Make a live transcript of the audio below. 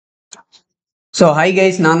So hi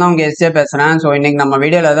guys, நான் தான் உங்க எஸ்ஜே பேசுறேன். ஸோ இன்னைக்கு நம்ம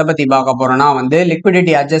வீடியோல எதை பத்தி பார்க்க போறோம்னா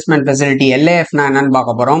லிக்விடிட்டி அட்ஜஸ்ட்மெண்ட் ஃபெசிலிட்டி LAFனா என்னன்னு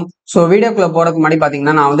பார்க்க போறோம். ஸோ வீடியோக்குள்ள போறதுக்கு முன்னாடி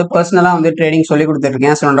பாத்தீங்கன்னா நான் பர்சனலா ட்ரேடிங் சொல்லி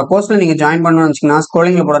கொடுத்துருக்கேன். ஸோ என்னோட கோர்ஸ்ல நீங்க ஜாயின் பண்ணணும்னு வச்சுக்கோங்க,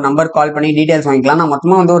 ஸ்க்ரோலிங்ல போற நம்பர் கால் பண்ணி டீடைல்ஸ் வாங்கிக்கலாம். நான்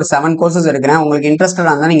மொத்தமா ஒரு 7 கோர்சஸ் இருக்கிறேன். உங்களுக்கு இன்ட்ரெஸ்டடா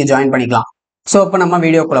இருந்தா நீங்க ஜாயின் பண்ணிக்கலாம். ஸோ இப்போ நம்ம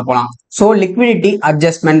வீடியோக்குள்ள போலாம். So liquidity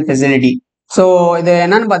adjustment facility. So இது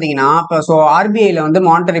என்னன்னு பாத்தீங்கன்னா இப்போ ஆர்பிஐல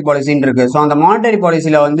மானிட்டரி பாலிசின்னு இருக்கு. ஸோ அந்த மானிட்டரி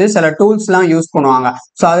பாலிசியில சில டூல்ஸ் எல்லாம் யூஸ் பண்ணுவாங்க.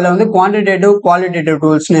 ஸோ அதுல குவான்டிடேட்டிவ் குவாலிட்டேட்டிவ்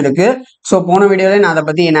டூல்ஸ்னு இருக்கு. ஸோ போன வீடியோல நான் அதை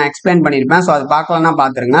பத்தி எக்ஸ்பிளைன் பண்ணிருப்பேன். ஸோ அது பார்க்கலன்னா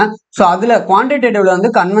பாத்துருங்க. ஸோ அதுல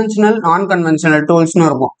குவான்டிடேட்டிவ்ல கன்வென்ஷனல் நான் கன்வென்ஷனல் டூல்ஸ்னு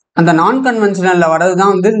இருக்கும். அந்த நான் கன்வென்ஷனல்ல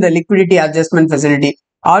வரதுதான் இந்த லிக்விடிட்டி அட்ஜஸ்ட்மெண்ட் ஃபெசிலிட்டி.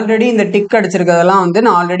 ஆல்ரெடி இந்த டிக் அடிச்சிருக்கிறதெல்லாம்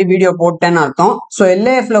நான் ஆல்ரெடி வீடியோ போட்டேன்னு அர்த்தம். ஸோ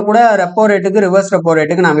LAFல கூட ரெப்போ ரேட்டுக்கு ரிவர்ஸ் ரெப்போ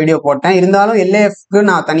ரேட்டுக்கு நான் வீடியோ போட்டேன். இருந்தாலும் LAFக்கு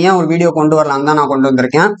நான் தனியா ஒரு வீடியோ கொண்டு வரலாம் தான் நான் கொண்டு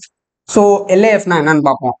வந்திருக்கேன். ஸோ LAFனா என்னன்னு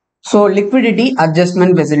பார்ப்போம். So liquidity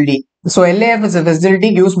adjustment facility. So LAF is a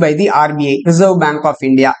facility used by the RBI, Reserve Bank of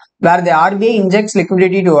India, where the RBI injects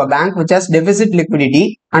liquidity to a bank which has deficit liquidity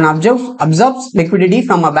and absorbs liquidity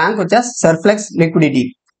from a bank which has surplus liquidity.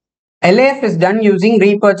 LAF is done using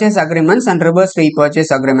repurchase agreements and reverse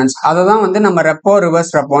repurchase agreements. அதுதான் நம்ம repo reverse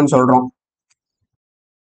ரெப்போன்னு சொல்றோம்.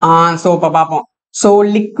 So இப்போ பார்ப்போம். So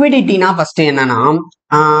லிக்விடிட்டினா first என்னன்னா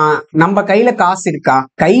நம்ம கையில காசு இருக்கா,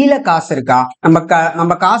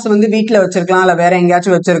 நம்ம காசு வீட்டுல வச்சிருக்கலாம், இல்ல வேற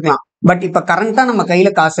எங்கேயாச்சும் வச்சிருக்கலாம். பட் இப்ப கரண்டா நம்ம கையில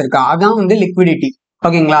காசு இருக்கா, அதான் லிக்விடிட்டி.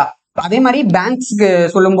 ஓகேங்களா? அதே மாதிரி பேங்க்ஸ்க்கு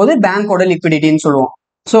சொல்லும் போது பேங்கோட லிக்விடிட்டின்னு சொல்லுவோம்.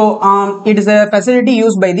 So it is a facility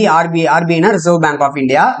used by the RBI. RBI na Reserve Bank of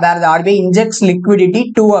India, where the RBI injects liquidity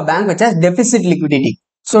to a bank which has deficit liquidity.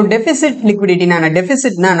 So deficit liquidity na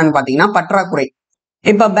deficit na என்னன்னு பாத்தீங்கன்னா பற்றாக்குறை.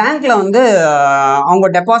 இப்ப பேங்க்ல அவங்க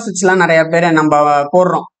டெபாசிட்ஸ்லாம் நிறைய பேர் நம்ம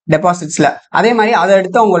போடுறோம் டெபாசிட்ஸ்ல. அதே மாதிரி அதை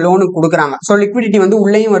எடுத்து அவங்க லோனுக்கு கொடுக்குறாங்க. ஸோ லிக்விடிட்டி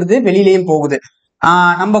உள்ளேயும் வருது, வெளியிலயும் போகுது.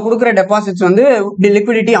 நம்ம கொடுக்குற டெபாசிட்ஸ்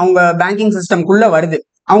லிக்விடிட்டி அவங்க பேங்கிங் சிஸ்டம்குள்ள வருது.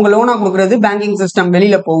 அவங்க லோனா கொடுக்கறது பேங்கிங் சிஸ்டம்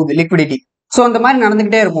வெளியில போகுது லிக்விடிட்டி. ஸோ அந்த மாதிரி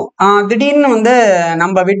நடந்துகிட்டே இருக்கும். திடீர்னு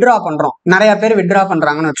நம்ம வித்ட்ரா பண்றோம், நிறைய பேர் வித்ட்ரா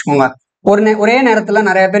பண்றாங்கன்னு வச்சுக்கோங்க. ஒரே நேரத்துல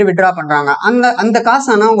நிறைய பேர் வித்ட்ரா பண்றாங்க. அந்த காசு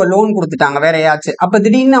ஆனா அவங்க லோன் கொடுத்துட்டாங்க வேற யாச்சு. அப்ப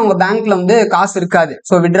திடீர்னு அவங்க பேங்க்ல காசு இருக்காது.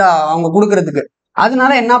 ஸோ வித்ட்ரா அவங்க கொடுக்கறதுக்கு.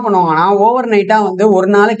 அதனால என்ன பண்ணுவாங்கன்னா ஓவர் நைட்டா ஒரு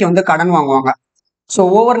நாளைக்கு கடன் வாங்குவாங்க. ஸோ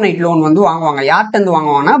ஓவர் நைட் லோன் வாங்குவாங்க. யார்கிட்ட இருந்து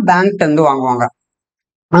வாங்குவாங்கன்னா பேங்க்ல இருந்து வாங்குவாங்க.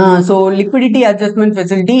 So liquidity adjustment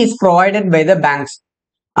facility is provided by the banks.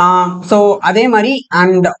 So அதே மாதிரி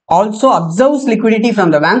and also absorbs liquidity from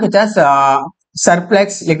the bank which has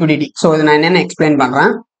surplus liquidity. So இதை நான் என்னென்ன எக்ஸ்பிளைன்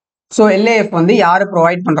பண்றேன். ஸோ LAF யாரு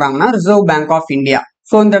ப்ரொவைட் பண்றாங்கன்னா reserve bank of India.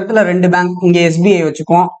 So இந்த இடத்துல 2 பேங்க், இங்க SBI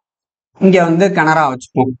வச்சுக்குவோம், இங்க கனரா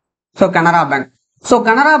வச்சுக்குவோம். So Canara bank. So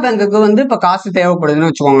Canara பேங்க்குக்கு இப்ப காசு தேவைப்படுதுன்னு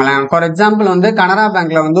வச்சுக்கோங்களேன். ஃபார் எக்ஸாம்பிள் கனரா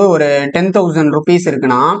பேங்க்ல ஒரு 10,000 rupees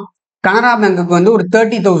இருக்குன்னா கனரா பேங்க்குக்கு ஒரு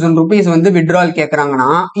 30,000 rupees வித்ட்ரால் கேட்கறாங்கன்னா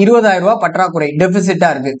 20,000 ரூபாய் பற்றாக்குறை டெபிசிட்டா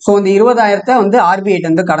இருக்கு. ஸோ இந்த 20,000 RBI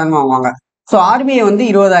கடன் வாங்குவாங்க. ஸோ RBI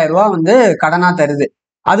 20,000 ரூபாய் கடனா தருது.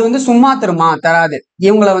 அது சும்மா தராது.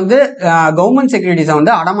 இவங்களை கவர்மெண்ட்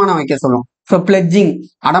செக்யூரிட்டிஸை அடமானம் வைக்க சொல்லும். So pledging,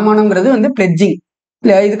 அடமானம்ங்கிறது pledging.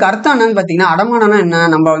 இதுக்கு அர்த்தம் என்னன்னு பாத்தீங்கன்னா, அடமானம்னா என்ன,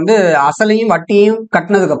 நம்ம அசலையும் வட்டியையும்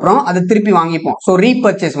கட்டினதுக்கு அப்புறம் அதை திருப்பி வாங்கிப்போம். ஸோ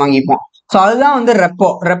ரீபர்ச்சேஸ் வாங்கிப்போம். ஸோ அதுதான்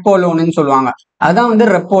ரெப்போ லோன்னு சொல்லுவாங்க.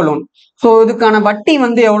 அதுதான் ரெப்போ லோன். ஸோ இதுக்கான வட்டி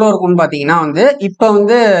எவ்வளவு இருக்கும்னு பாத்தீங்கன்னா இப்ப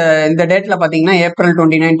இந்த டேட்ல பாத்தீங்கன்னா April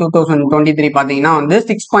 29, 2023 பாத்தீங்கன்னா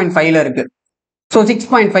 6.5ல இருக்கு. ஸோ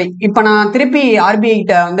 6.5 இப்ப நான் திருப்பி RBI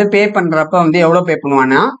கிட்ட பே பண்றப்ப எவ்வளவு பே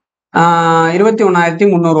பண்ணுவான்னா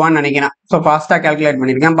 21,300 ரூபான்னு நினைக்கிறேன். ஸோ ஃபாஸ்டா கால்குலேட்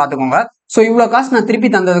பண்ணிருக்கேன், பாத்துக்கோங்க. ஸோ இவ்வளவு காசு நான் திருப்பி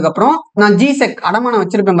தந்ததுக்கு அப்புறம் நான் GSEC அடமானம்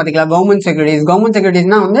வச்சிருப்பேன் பாத்தீங்களா, கவர்மெண்ட்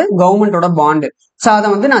செக்யூரிட்டிஸ்னா கவர்மெண்டோட பாண்டு. ஸோ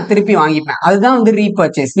அதை நான் திருப்பி வாங்கிப்பேன். அதுதான்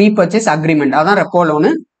ரீபர்ச்சேஸ் அக்ரிமெண்ட். அதான் ரெப்போ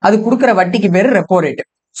லோனு. அது கொடுக்குற வட்டிக்கு பேரு ரெப்போ ரேட்.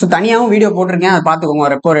 ஸோ தனியாவும் வீடியோ போட்டிருக்கேன், அதை பாத்துக்கோங்க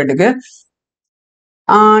ரெப்போ ரேட்டுக்கு.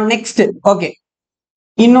 நெக்ஸ்ட் ஓகே,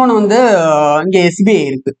 இன்னொன்னு இங்க SBI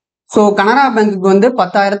இருக்கு. ஸோ கனரா பேங்க்குக்கு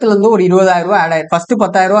 10,000ல இருந்து ஒரு 20,000 ரூபாய் ஆட் ஆயிருக்கு. ஃபர்ஸ்ட்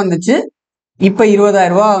 10,000 ரூபாய் வந்துச்சு, இப்ப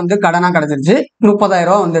 20,000 ரூபாய் கடனா கிடைச்சிருச்சு. 30,000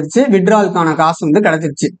 ரூபாய் வந்துருச்சு, வித்ட்ராலுக்கான காசு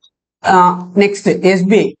கிடைச்சிருச்சு. நெக்ஸ்ட்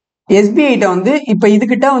SBI இப்ப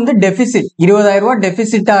இதுகிட்ட டெபிசிட் 20,000 ரூபாய்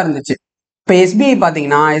டெபிசிட்டா இருந்துச்சு. இப்ப SBI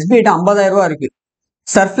பாத்தீங்கன்னா SBI 50,000 ரூபாய் இருக்கு,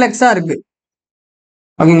 சர்ப்ளக்ஸா இருக்கு.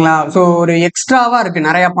 ஓகேங்களா? ஸோ ஒரு எக்ஸ்ட்ராவா இருக்கு,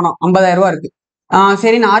 நிறைய பணம் 50,000 ரூபாய் இருக்கு.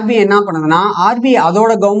 சரி, RBI என்ன பண்ணுதுன்னா, RBI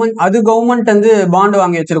அதோட கவர்மெண்ட் பாண்டு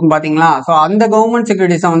வாங்கி வச்சிருக்கும் பாத்தீங்களா. ஸோ அந்த கவர்மெண்ட்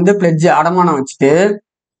செக்யூரிட்டிஸை பிளெட்ஜ் அடமானம் வச்சுட்டு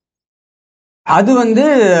அது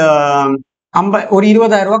ஒரு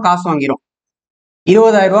 20,000 ரூபாய் காசு வாங்கிரும்.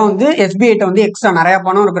 20,000 ரூபாய் SBI எக்ஸ்ட்ரா நிறைய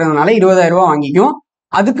பணம் இருக்கிறதுனால 20,000 ரூபாய் வாங்கிக்கும்.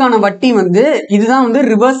 அதுக்கான வட்டி இதுதான்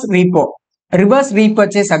ரிவர்ஸ்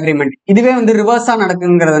ரீபர்ச்சேஸ் அக்ரிமெண்ட். இதுவே ரிவர்ஸா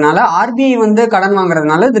நடக்குங்கிறதுனால RBI கடன்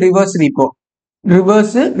வாங்குறதுனால இது reverse repo.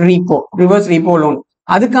 Reverse repo loan.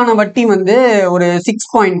 அதுக்கான வட்டி வந்து ஒரு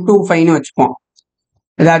 6.25ன்னு வச்சுப்போம்.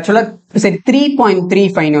 இது ஆக்சுவலா சரி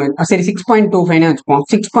 3.35 சரி 6.25 வச்சுப்போம்.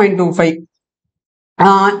 6.25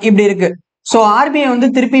 இப்படி இருக்கு. ஸோ ஆர்பிஐ வந்து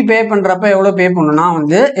திருப்பி பே பண்றப்ப எவ்வளவு பே பண்ணணும்னா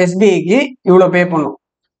வந்து எஸ்பிஐக்கு இவ்வளவு பே பண்ணும்.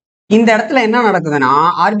 இந்த இடத்துல என்ன நடக்குதுன்னா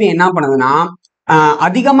ஆர்பிஐ என்ன பண்ணுதுன்னா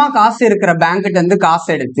அதிகமா காசு இருக்கிற பேங்க்கிட்ட இருந்து காசு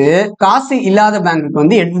எடுத்து காசு இல்லாத பேங்க்குக்கு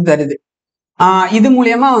வந்து எடுத்து தருது. இது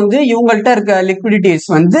மூலியமா வந்து இவங்கள்ட்ட இருக்க லிக்விடிட்டிஸ்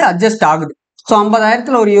வந்து அட்ஜஸ்ட் ஆகுது. ஸோ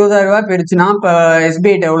 50,000த்துல ஒரு 20,000 ரூபாய் போயிருச்சுன்னா இப்போ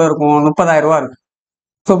எஸ்பிஐ எவ்வளவு இருக்கும்? 30,000 ரூபாய் இருக்கும்.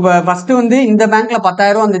 ஸோ இப்போ ஃபர்ஸ்ட் வந்து இந்த பேங்க்ல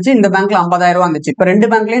 10,000 ரூபா வந்துச்சு, இந்த பேங்க்ல 50,000 ரூபா வந்துச்சு. இப்போ ரெண்டு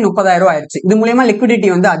பேங்க்லயும் 30,000 ரூபாய் ஆயிடுச்சு. இது மூலியமா லிக்விடிட்டி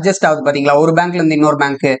வந்து அட்ஜஸ்ட் ஆகுது பாத்தீங்களா, ஒரு பேங்க்ல இருந்து இன்னொரு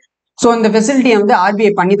பேங்க். ஸோ இந்த ஃபெசிலிட்டியை வந்து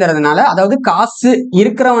ஆர்பிஐ பண்ணி தரதுனால, அதாவது காசு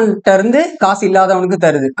இருக்கிறவன்கிட்ட இருந்து காசு இல்லாதவனுக்கு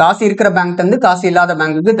தருது, காசு இருக்கிற பேங்க்ல இருந்து காசு இல்லாத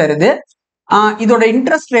பேங்க்குக்கு தருது. இதோட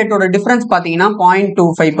இன்ட்ரெஸ்ட் ரேட்டோட டிஃபரன்ஸ் பாத்தீங்கன்னா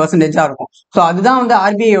 0.25% இருக்கும். ஸோ அதுதான் வந்து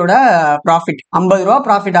ஆர்பிஐயோட ப்ராஃபிட். 50 ரூபா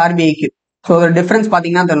ப்ராஃபிட் ஆர்பிஐக்கு. ஸோ அதோட டிஃபரன்ஸ்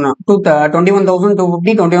பாத்தீங்கன்னா தெரியும்,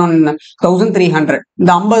 21,250, 21,300.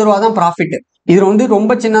 இந்த 50 ரூபா தான் ப்ராஃபிட். இது வந்து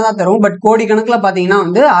ரொம்ப சின்னதா தரும், பட் கோடி கணக்குல பாத்தீங்கன்னா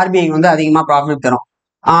வந்து ஆர்பிஐ வந்து அதிகமா ப்ராஃபிட் தரும்.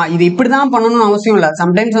 இது இப்படிதான் பண்ணணும்னு அவசியம் இல்லை.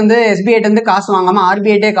 சம்டைம்ஸ் வந்து எஸ்பிஐ இருந்து காசு வாங்காம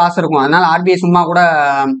ஆர்பிஐட்டே காசு இருக்கும். அதனால ஆர்பிஐ சும்மா கூட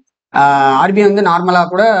ஆர்பிஐ வந்து நார்மலா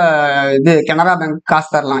கூட இது கனரா பேங்க் காசு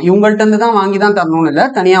தரலாம். இவங்கள்ட்ட இருந்து தான் வாங்கி தான் தரணும்னு இல்லை,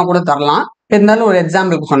 தனியா கூட தரலாம். இருந்தாலும் ஒரு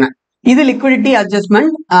எக்ஸாம்பிளுக்கு சொன்னேன். இது liquidity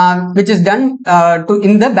adjustment which is done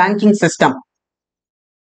in the banking system.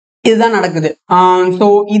 இதுதான் நடக்குது. ஸோ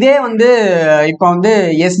இதே வந்து இப்போ வந்து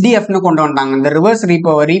எஸ்டிஎஃப்னு கொண்டு வந்துட்டாங்க. இந்த ரிவர்ஸ்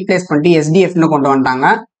ரீப்போவை ரீப்ளேஸ் பண்ணிட்டு எஸ்டிஎஃப்னு கொண்டு வந்துட்டாங்க.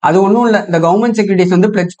 அது ஒன்றும் இல்லை, இந்த கவர்மெண்ட் செக்யூரிட்டிஸ்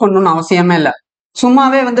வந்து பிளெட்ஜ் பண்ணணும்னு அவசியமே இல்லை.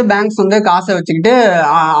 சும்மாவே வந்து பேங்க்ஸ் வந்து காசை வச்சுக்கிட்டு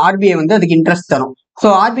ஆர்பிஐ வந்து அதுக்கு இன்ட்ரெஸ்ட் தரும். ஸோ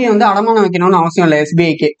ஆர்பிஐ வந்து அடமானம் வைக்கணும்னு அவசியம் இல்லை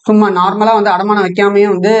எஸ்பிஐக்கு. சும்மா நார்மலா வந்து அடமானம் வைக்காமே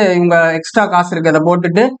வந்து இவங்க எக்ஸ்ட்ரா காசு இருக்கிறத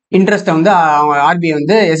போட்டுட்டு இன்ட்ரெஸ்ட்டை வந்து ஆர்பிஐ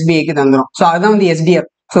வந்து எஸ்பிஐக்கு தந்துடும். ஸோ அதுதான் வந்து எஸ்டிஎஃப்.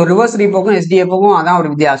 ஸோ ரிவர்ஸ் ரீப்போக்கும் எஸ்டிஎஃப்க்கும் அதான்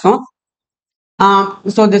ஒரு வித்தியாசம்.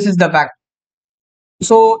 So this is the fact.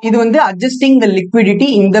 So இது வந்து அட்ஜஸ்டிங் த லிக்விடிட்டி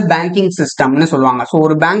இன் த பேங்கிங் சிஸ்டம்னு சொல்லுவாங்க. ஸோ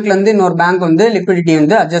ஒரு பேங்க்ல இருந்து இன்னொரு பேங்க் வந்து லிக்விடிட்டி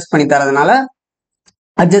வந்து அட்ஜஸ்ட் பண்ணி தரதுனால,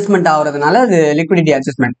 அட்ஜஸ்ட்மெண்ட் ஆகுறதுனால அது லிக்விடிட்டி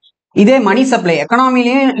அட்ஜஸ்ட்மெண்ட். இதே மணி சப்ளை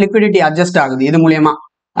எக்கனாமிலையும் லிக்விடிட்டி அட்ஜஸ்ட் ஆகுது இது மூலியமா.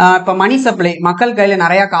 இப்போ மணி சப்ளை, மக்கள் கையில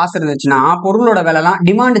நிறைய காசு இருந்துச்சுன்னா பொருளோட விலைலாம்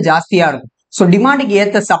டிமாண்ட் ஜாஸ்தியா இருக்கும். ஸோ டிமாண்டுக்கு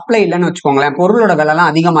ஏற்ற சப்ளை இல்லைன்னு வச்சுக்கோங்களேன், பொருளோட விலைலாம்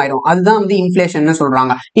அதிகமாயிரும். அதுதான் வந்து இன்ஃபிளேஷன்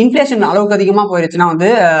சொல்றாங்க. இன்ஃபிளேஷன் அளவுக்கு அதிகமா போயிருச்சுன்னா வந்து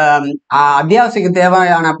அத்தியாவசிய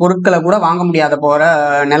தேவையான பொருட்களை கூட வாங்க முடியாத போற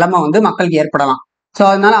நிலைமை வந்து மக்களுக்கு ஏற்படலாம். ஸோ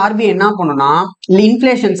அதனால ஆர்பிஐ என்ன பண்ணுன்னா,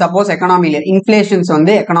 இன்ஃபிளேஷன் சப்போஸ் இன்ஃபிளேஷன்ஸ்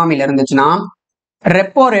வந்து எக்கனாமில இருந்துச்சுன்னா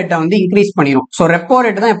ரெப்போ ரேட்டை வந்து இன்க்ரீஸ் பண்ணிடும். ஸோ ரெப்போ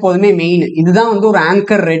ரேட் தான் எப்போதுமே மெயின். இதுதான் வந்து ஒரு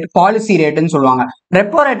ஆங்கர் ரேட், பாலிசி ரேட்டுன்னு சொல்லுவாங்க.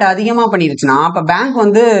 ரெப்போ ரேட்டை அதிகமா பண்ணிருச்சுன்னா அப்ப பேங்க்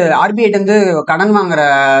வந்து ஆர்பிஐ வந்து கடன் வாங்குற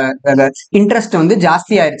இன்ட்ரெஸ்ட் வந்து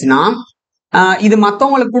ஜாஸ்தி ஆயிடுச்சுன்னா, இது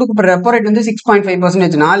மற்றவங்களுக்கு கொடுக்க ரெப்போ ரேட் வந்து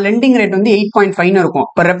 6.5%னா லெண்டிங் ரேட் வந்து 8.5 இருக்கும்.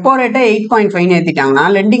 இப்போ ரெப்போ ரேட்டை 8.5 ஏற்றிட்டாங்கன்னா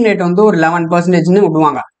லெண்டிங் ரேட் வந்து ஒரு 11%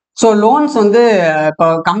 விடுவாங்க. ஸோ லோன்ஸ் வந்து இப்போ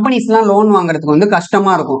கம்பெனிஸ்லாம் லோன் வாங்குறதுக்கு வந்து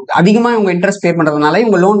கஷ்டமா இருக்கும். அதிகமாக இவங்க இன்ட்ரெஸ்ட் பே பண்றதுனால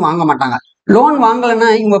இவங்க லோன் வாங்க மாட்டாங்க. லோன் வாங்கலைன்னா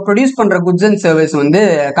இவங்க ப்ரொடியூஸ் பண்ற குட்ஸ் அண்ட் சர்வீஸ் வந்து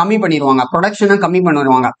கம்மி பண்ணிடுவாங்க, ப்ரொடக்ஷனை கம்மி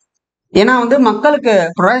பண்ணிடுவாங்க. ஏன்னா வந்து மக்களுக்கு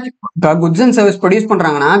குட்ஸ் அண்ட் சர்வீஸ் ப்ரொடியூஸ்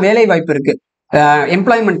பண்றாங்கன்னா வேலை வாய்ப்பு இருக்கு,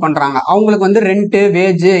 எம்ப்ளாய்மெண்ட் பண்றாங்க, அவங்களுக்கு வந்து ரெண்ட்,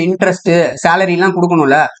 வேஜ், இன்ட்ரெஸ்ட், சேலரி எல்லாம்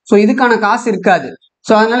கொடுக்கணும்ல. ஸோ இதுக்கான காசு இருக்காது.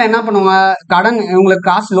 ஸோ அதனால என்ன பண்ணுவாங்க, கடன் இவங்களுக்கு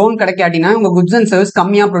காசு லோன் கிடைக்காட்டினா இவங்க குட்ஸ் அண்ட் சர்வீஸ்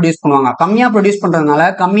கம்மியா ப்ரொடியூஸ் பண்ணுவாங்க. கம்மியா ப்ரொடியூஸ் பண்றதுனால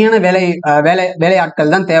கம்மியான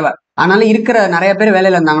வேலையாட்கள் தான் தேவை. அதனால இருக்கிற நிறைய பேர்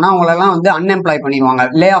வேலையில இருந்தாங்கன்னா அவங்களெல்லாம் வந்து அன்எம்ப்ளாய் பண்ணிடுவாங்க,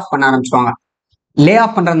 லே ஆஃப் பண்ண ஆரம்பிச்சுவாங்க. லே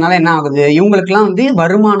ஆஃப் பண்றதுனால என்ன ஆகுது, இவங்களுக்குலாம் வந்து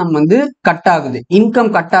வருமானம் வந்து கட் ஆகுது.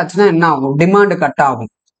 இன்கம் கட் ஆச்சுன்னா என்ன ஆகும், டிமாண்ட் கட்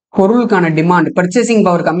ஆகும். பொருளுக்கான டிமாண்ட், பர்ச்சேசிங்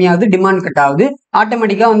பவர் கம்மியாகுது, டிமாண்ட் கட் ஆகுது,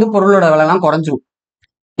 ஆட்டோமேட்டிக்கா வந்து பொருளோட விலை எல்லாம் குறைஞ்சிரும்.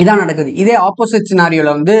 இதான் நடக்குது. இதே ஆப்போசிட்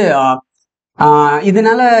சினாரியோல வந்து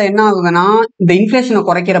இதனால என்ன ஆகுதுன்னா, இந்த இன்ஃபிளேஷனை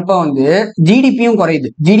குறைக்கிறப்ப வந்து ஜிடிபியும் குறையுது.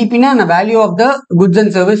 ஜிடிபினா value of the goods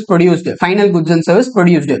and service produced, final goods and service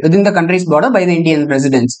produced within the countries border by the Indian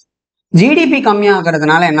residents. GDP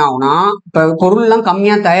கம்மியாகிறதுனால என்ன ஆகுனா, இப்போ பொருள் எல்லாம்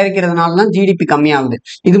கம்மியா தயாரிக்கிறதுனால தான் ஜிடிபி கம்மியாகுது.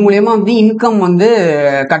 இது மூலியமா வந்து இன்கம் வந்து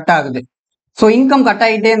கட் ஆகுது. ஸோ இன்கம் கட்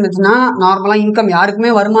ஆகிட்டே இருந்துச்சுன்னா, நார்மலா இன்கம்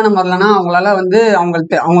யாருக்குமே வருமானம் வரலன்னா அவங்களால வந்து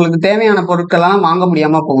அவங்களுக்கு தேவையான பொருட்கள் எல்லாம் வாங்க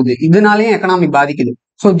முடியாம போகுது. இதனாலேயும் எக்கனாமி பாதிக்குது.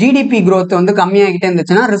 ஸோ ஜிடிபி growth வந்து கம்மியாகிட்டே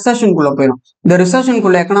இருந்துச்சுன்னா ரிசெஷனுக்குள்ள போயிடும். இந்த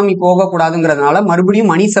ரிசெஷனுக்குள்ள எக்கனாமி போகக்கூடாதுங்கிறதுனால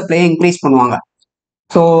மறுபடியும் மணி சப்ளையை இன்க்ரீஸ் பண்ணுவாங்க.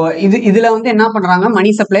 ஸோ இதுல வந்து என்ன பண்றாங்க,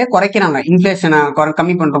 மணி சப்ளையை குறைக்கிறாங்க இன்ஃபிளேஷனை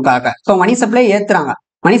கம்மி பண்றதுக்காக. So money supply ஏத்துறாங்க.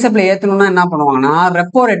 Money supply ஏத்தணும்னா என்ன பண்ணுவாங்கன்னா,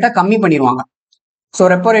 ரெப்போ ரேட்டை கம்மி பண்ணிடுவாங்க. ஸோ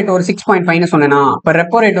ரெப்போ ரேட் ஒரு 6.5 சொன்னேன்னா, இப்போ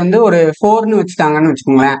ரெப்போ ரேட் வந்து ஒரு 4ன்னு வச்சுட்டாங்கன்னு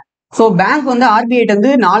வச்சுக்கோங்களேன். ஸோ பேங்க் வந்து ஆர்பிஐ வந்து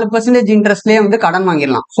 4% இன்ட்ரெஸ்ட்லேயே வந்து கடன்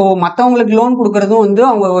வாங்கிடலாம். ஸோ மற்றவங்களுக்கு லோன் கொடுக்கறதும் வந்து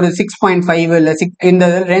அவங்க ஒரு 6.5 இல்லை 6 இந்த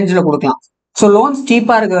ரேஞ்சில் கொடுக்கலாம். ஸோ லோன்ஸ்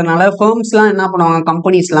சீப்பாக இருக்கிறதுனால ஃபர்ம்ஸ்லாம் என்ன பண்ணுவாங்க,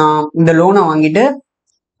 கம்பெனிஸ்லாம் இந்த லோனை வாங்கிட்டு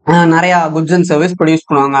நிறைய குட்ஸ் அண்ட் சர்வீஸ் ப்ரொடியூஸ்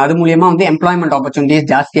பண்ணுவாங்க. அது மூலியமா வந்து எம்ப்ளாய்மெண்ட் ஆப்பர்ச்சுனிட்டிஸ்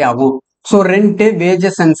ஜாஸ்தி ஆகும். So rent,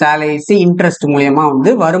 wages and salaries, interest மூலியமா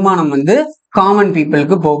வந்து வருமானம் வந்து காமன்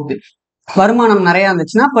பீப்புளுக்கு போகுது. வருமானம் நிறைய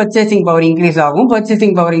இருந்துச்சுன்னா பர்ச்சேசிங் பவர் இன்க்ரீஸ் ஆகும்.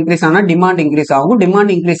 பர்ச்சேசிங் பவர் இன்க்ரீஸ் ஆனால் டிமாண்ட் இன்க்ரீஸ் ஆகும்.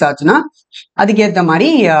 டிமாண்ட் இன்க்ரீஸ் ஆச்சுன்னா அதுக்கேற்ற மாதிரி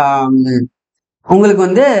உங்களுக்கு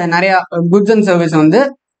வந்து நிறைய குட்ஸ் அண்ட் சர்வீஸ் வந்து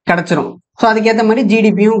கிடைச்சிரும். ஸோ அதுக்கேற்ற மாதிரி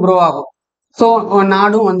ஜிடிபியும் க்ரோ ஆகும். ஸோ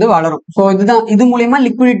நாடும் வந்து வளரும். ஸோ இது மூலியமா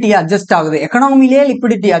லிக்விடிட்டி அட்ஜஸ்ட் ஆகுது. எக்கனாமிலேயே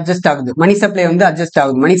லிக்விடிட்டி அட்ஜஸ்ட் ஆகுது. மணி சப்ளை வந்து அட்ஜஸ்ட்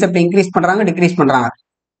ஆகுது. மணி சப்ளை இன்க்ரீஸ் பண்றாங்க, டிக்ரீஸ் பண்றாங்க.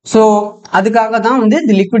 ஸோ அதுக்காக தான் வந்து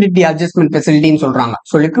இது லிக்விடிட்டி அட்ஜஸ்ட்மெண்ட் ஃபெசிலிட்டின்னு சொல்றாங்க.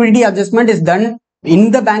 So liquidity adjustment is done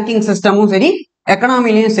இந்த பேங்கிங் சிஸ்டமும் சரி,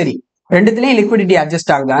 எக்கனாமிலையும் சரி, ரெண்டுத்துலயும் லிக்விடிட்டி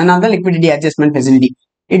அட்ஜஸ்ட் ஆகுது. அதனால தான் liquidity adjustment facility.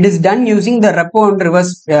 It is done using the repo and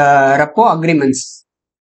reverse repo agreements.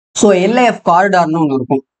 So LAF காரிடார்னு ஒன்று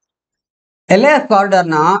இருக்கும். LAF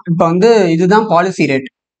காரிடார்னா இப்போ வந்து இதுதான் பாலிசி ரேட்,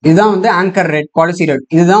 இதுதான் வந்து ஆங்கர் ரேட், பாலிசி ரேட்.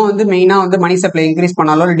 இதுதான் வந்து மெயினா வந்து மணி சப்ளை இன்க்ரீஸ்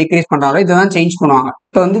பண்ணாலோ இல்லை டிக்ரீஸ் பண்ணாலோ இதுதான் சேஞ்ச் பண்ணுவாங்க.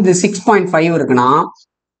 இப்போ வந்து இது 6.5 இருக்குன்னா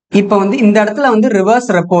இப்போ வந்து இந்த இடத்துல வந்து ரிவர்ஸ்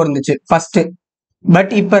ரெப்போ இருந்துச்சு ஃபர்ஸ்ட்.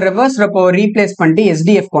 பட் இப்போ ரிவர்ஸ் ரெப்போ ரீப்ளேஸ் பண்ணிட்டு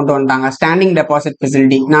SDF கொண்டு வந்துட்டாங்க, ஸ்டாண்டிங் டெபாசிட்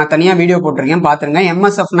ஃபெசிலிட்டி. நான் தனியாக வீடியோ போட்டிருக்கேன், பாத்துருங்க.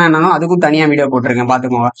 MSFனா என்னன்னா அதுக்கும் தனியாக வீடியோ போட்டிருக்கேன்,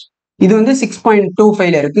 பாத்துக்கோங்க. இது வந்து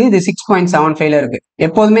 6.25 இருக்கு, இது 6.75 இருக்கு.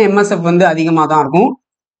 எப்போதுமே MSF வந்து அதிகமாக தான் இருக்கும்.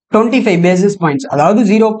 25 பேசிஸ் பாயிண்ட்ஸ், அதாவது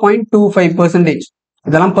 0.25%.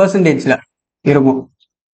 இதெல்லாம் பெர்சன்டேஜ்ல இருக்கும்.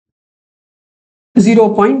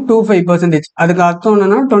 0.25%. அதுக்கு அர்த்தம்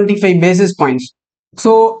என்னன்னா 25 பேசிஸ் பாயிண்ட்ஸ்.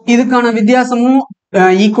 ஸோ இதுக்கான வித்தியாசமும்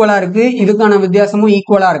ஈக்குவலா இருக்கு, இதுக்கான வித்தியாசமும்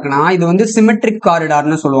ஈக்குவலா இருக்குன்னா இது வந்து சிமெட்ரிக்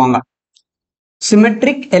காரிடார்னு சொல்லுவாங்க.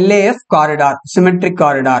 Symmetric LAF corridor, symmetric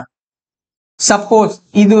corridor. Suppose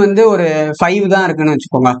இது வந்து ஒரு 5 தான் இருக்குன்னு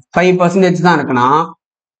வச்சுக்கோங்க, 5% தான் இருக்குன்னா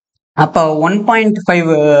அப்போ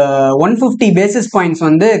 150 பேசிஸ் பாயிண்ட்ஸ்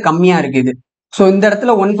வந்து கம்மியா இருக்குது. ஸோ இந்த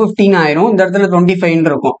இடத்துல 115 ஆயிரும், இந்த இடத்துல 25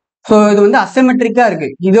 இருக்கும். ஸோ இது வந்து அசிமெட்ரிக்கா இருக்கு.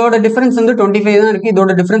 இதோட டிஃபரன்ஸ் வந்து 25 தான் இருக்கு,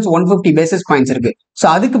 இதோட டிஃபரன்ஸ் 150 பேசிஸ் பாயிண்ட்ஸ் இருக்கு. ஸோ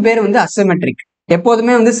அதுக்கு பேர் வந்து அசிமெட்ரிக்.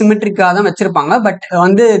 எப்போதுமே வந்து சிமெட்ரிக்கா தான் வச்சிருப்பாங்க. பட்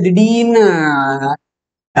வந்து திடீர்னு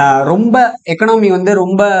ரொம்ப எக்கனாமி வந்து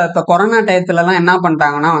ரொம்ப இப்போ கொரோனா டயத்துலலாம் என்ன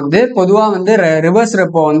பண்ணிட்டாங்கன்னா வந்து பொதுவாக வந்து ரிவர்ஸ்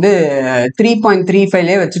ரெப்போ வந்து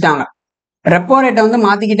 3.35 வச்சுட்டாங்க. ரெப்போ ரேட்டை வந்து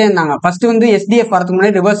மாத்திக்கிட்டே இருந்தாங்க. ஃபர்ஸ்ட் வந்து SDF வரதுக்கு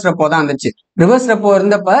முன்னாடி ரிவர்ஸ் ரெப்போ தான் இருந்துச்சு. ரிவர்ஸ் ரெப்போ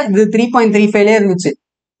இருந்தப்ப இது 3.35 இருந்துச்சு.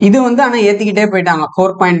 இது வந்து ஆனா ஏத்திக்கிட்டே போயிட்டாங்க,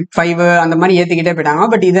 4.5 அந்த மாதிரி ஏத்திக்கிட்டே போயிட்டாங்க.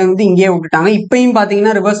 பட் இதை வந்து இங்கேயே விட்டுட்டாங்க. இப்பயும்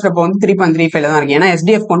பாத்தீங்கன்னா ரிவர்ஸ் ரெப்போ வந்து 3.35 தான் இருக்கு, ஏன்னா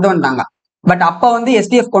SDF கொண்டு வந்துட்டாங்க. பட் அப்ப வந்து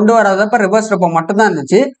SDF கொண்டு வராதப்ப ரிவர்ஸ் ரெப்போ மட்டும் தான்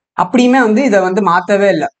இருந்துச்சு. அப்படியுமே வந்து இதை வந்து மாத்தவே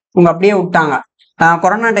இல்லை, உங்க அப்படியே விட்டாங்க.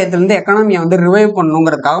 கொரோனா டயத்துல இருந்து எக்கனாமியை வந்து ரிவைவ்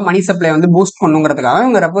பண்ணணுங்கிறதுக்காக, மணி சப்ளை வந்து பூஸ்ட் பண்ணுங்கிறதுக்காக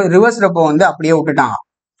இவங்க ரிவர்ஸ் ரெப்போ வந்து அப்படியே விட்டுட்டாங்க.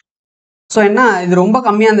 ஸோ என்ன, இது ரொம்ப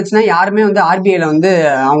கம்மியா இருந்துச்சுன்னா யாருமே வந்து RBIல வந்து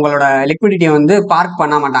அவங்களோட லிக்விடிட்டியை வந்து பார்க்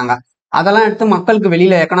பண்ண மாட்டாங்க. அதெல்லாம் எடுத்து மக்களுக்கு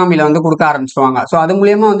வெளியில எக்கனாமில வந்து கொடுக்க ஆரம்பிச்சிருவாங்க. ஸோ அது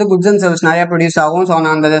மூலியமா வந்து குட்ஸ் அண்ட் சர்வீஸ் நிறைய ப்ரொடியூஸ் ஆகும். ஸோ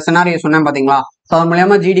நான் அந்த சினாரியோ சொன்னேன் பாத்தீங்களா. ஸோ அது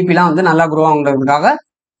மூலியமா ஜிடிபிலாம் வந்து நல்லா க்ரோ ஆகுங்கிறதுக்காக,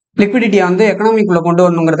 லிக்விடிட்டியை வந்து எக்கனாமிக்குள்ள கொண்டு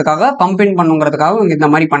வரணுங்கிறதுக்காக, பம்பிங் பண்ணுங்கிறதுக்காக இவங்க இந்த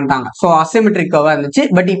மாதிரி பண்ணிட்டாங்க. ஸோ அசிமெட்ரிக்காவா இருந்துச்சு.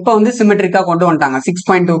 பட் இப்போ வந்து சிமெட்ரிக்கா கொண்டு வந்துட்டாங்க.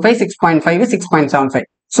 6.25, 6.5, 6.75.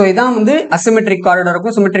 ஸோ இதான் வந்து அசிமெட்ரிக்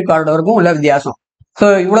காரிடருக்கும் சிமெட்ரிக் காரிடருக்கும் உள்ள வித்தியாசம். ஸோ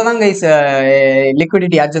இவ்வளவுதான் கைஸ்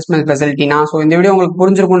லிக்விடிட்டி அட்ஜஸ்ட்மெண்ட் ஃபெசிலிட்டினா. ஸோ இந்த வீடியோ உங்களுக்கு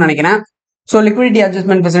புரிஞ்சிருக்கும்னு நினைக்கிறேன். ஸோ லிக்விடிட்டி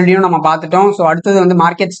அட்ஜஸ்ட்மெண்ட் ஃபெசிலிட்டியும் நம்ம பார்த்துட்டோம். ஸோ அடுத்தது வந்து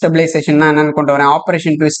மார்க்கெட் ஸ்டெபிலைசேஷன் என்னன்னு கொண்டு வரேன்,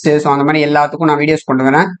 ஆப்ரேஷன் ட்விஸ்ட், ஸோ அந்த மாதிரி எல்லாத்துக்கும் நான் வீடியோஸ் கொண்டு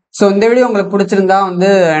வரேன். ஸோ இந்த வீடியோ உங்களுக்கு பிடிச்சிருந்தா வந்து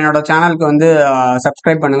என்னோட சேனலுக்கு வந்து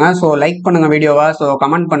சப்ஸ்கிரைப் பண்ணுங்க. ஸோ லைக் பண்ணுங்க வீடியோவை, ஸோ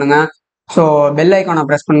கமெண்ட் பண்ணுங்க, ஸோ பெல் ஐக்கானை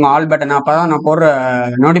ப்ரெஸ் பண்ணுங்க, ஆல் பட்டன். அப்பதான் நான் போடுற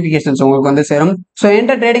நோட்டிஃபிகேஷன்ஸ் உங்களுக்கு வந்து சேரும். ஸோ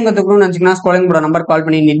என்கிட்ட ட்ரேடிங் கற்றுக்கணும்னு நினச்சிங்கன்னா ஸ்க்ரோலிங் போட நம்பர் கால்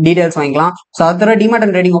பண்ணி டீடைல்ஸ் வாங்கிக்கலாம். ஸோ அதை டிமேட்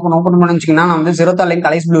அண்ட் ட்ரேடிங் ஓப்பன் பண்ணணும்னு வச்சிங்கன்னா நான் வந்து Zerodha லிங்க்,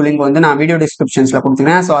 கலைஸ் ப்ளூ லிங்க் வந்து நான் வீடியோ டிஸ்கிரிப்ஷன்ஸ்ல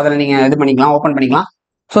கொடுத்துருக்கேன். ஸோ அதில் நீங்க இது பண்ணிக்கலாம், ஓப்பன் பண்ணிக்கலாம்.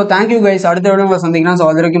 So thank you guys. அடுத்த வீடியோ உங்களை சந்திக்கலாம். ஸோ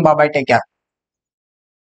அது வரைக்கும் பாய், டேக் கேர்.